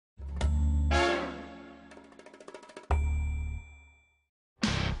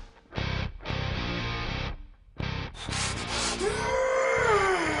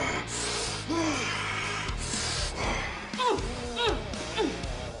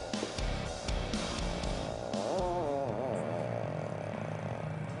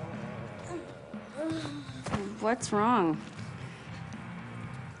What's wrong?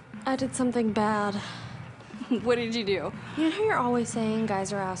 I did something bad. What did you do? You know how you're always saying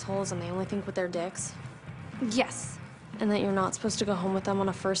guys are assholes and they only think with their dicks? Yes. And that you're not supposed to go home with them on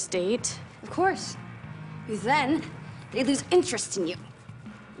a first date? Of course. Because then they lose interest in you.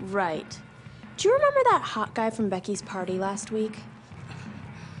 Right. Do you remember that hot guy from Becky's party last week?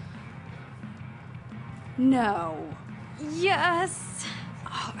 No. Yes.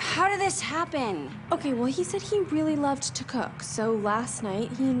 Oh, how did this happen? Okay, well, he said he really loved to cook, so last night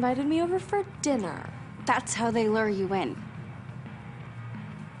he invited me over for dinner. That's how they lure you in.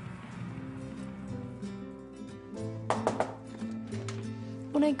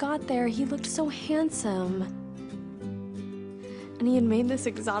 When I got there, he looked so handsome. And he had made this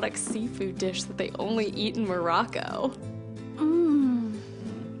exotic seafood dish that they only eat in Morocco.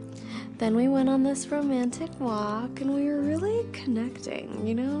 Then we went on this romantic walk, and we were really connecting,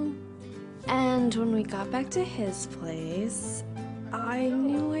 you know? And when we got back to his place, I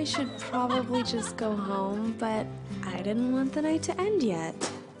knew I should probably just go home, but I didn't want the night to end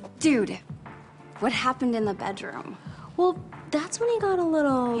yet. Dude, what happened in the bedroom? Well, that's when he got a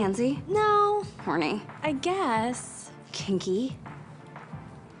little... Handsy? No. Horny? I guess. Kinky?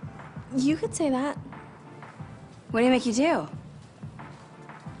 You could say that. What do you make you do?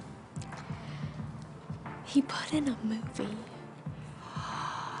 He put in a movie.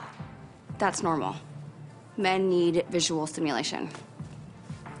 That's normal. Men need visual stimulation.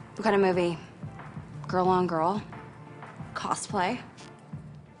 What kind of movie? Girl on girl? Cosplay?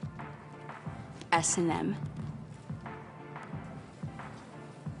 S&M?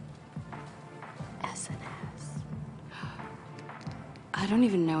 S&S. I don't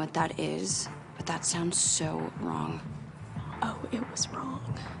even know what that is, but that sounds so wrong. Oh, it was wrong.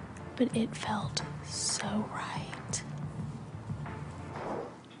 But it felt so right.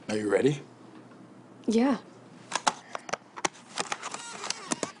 Are you ready? Yeah.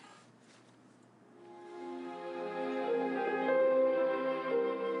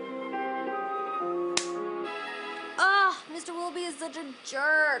 Mr. Willoughby is such a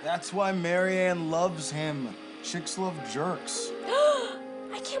jerk. That's why Marianne loves him. Chicks love jerks.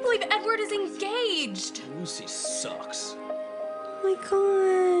 I can't believe Edward is engaged. Lucy sucks. Oh my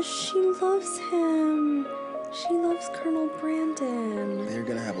gosh, she loves him. She loves Colonel Brandon. They're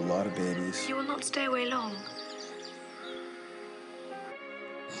gonna have a lot of babies. You will not stay away long.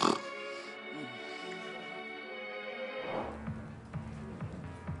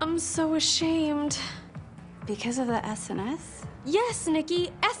 I'm so ashamed. Because of the S&S? Yes,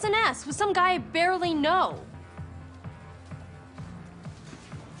 Nikki, S&S with some guy I barely know.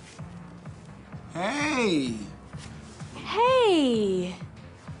 Hey! Hey!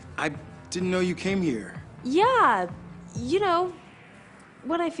 I didn't know you came here. Yeah, you know,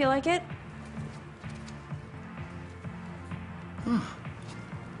 when I feel like it.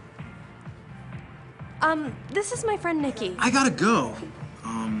 This is my friend Nikki. I gotta go.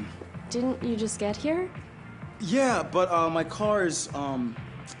 Didn't you just get here? Yeah, but my car's,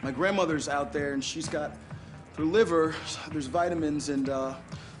 my grandmother's out there and she's got her liver, there's vitamins, and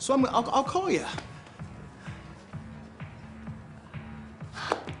so I'll call you.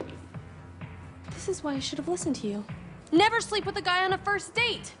 This is why I should have listened to you. Never sleep with a guy on a first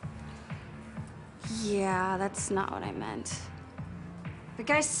date. Yeah, that's not what I meant. The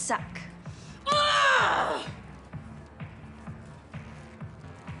guys suck.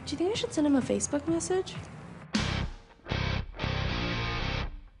 Do you think I should send him a Facebook message?